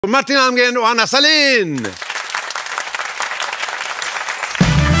Martin Almgren och Anna Sahlene.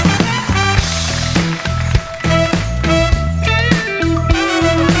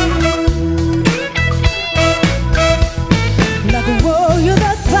 Like a warrior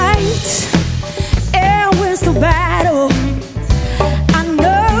that fights and wins the battle, I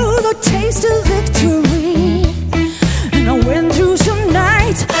know the taste of victory. And I went through some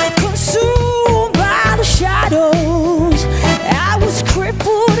nights consumed by the shadows. I was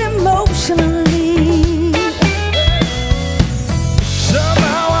crippled emotionally.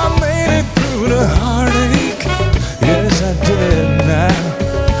 Somehow I made it through the heartache. Yes, I did. Now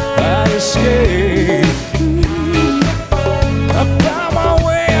I escaped. I found my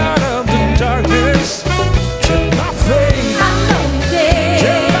way out of the darkness. Kept my faith. I know you did.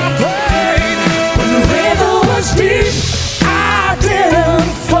 Kept my faith. When the river was deep, I didn't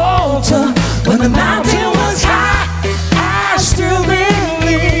falter. When the mountain was high, I still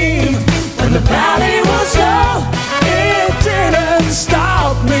believed. When the valley was low, it didn't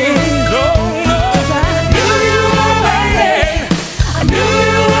stop me. No, no. 'Cause I knew you were waiting. I knew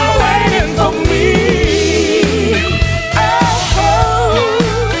you were waiting for me. Oh.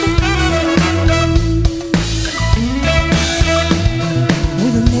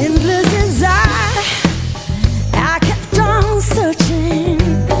 With an endless desire, I kept on searching.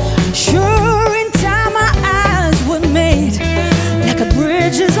 Sure, in time my eyes were made like a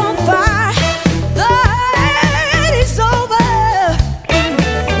bridge is on fire.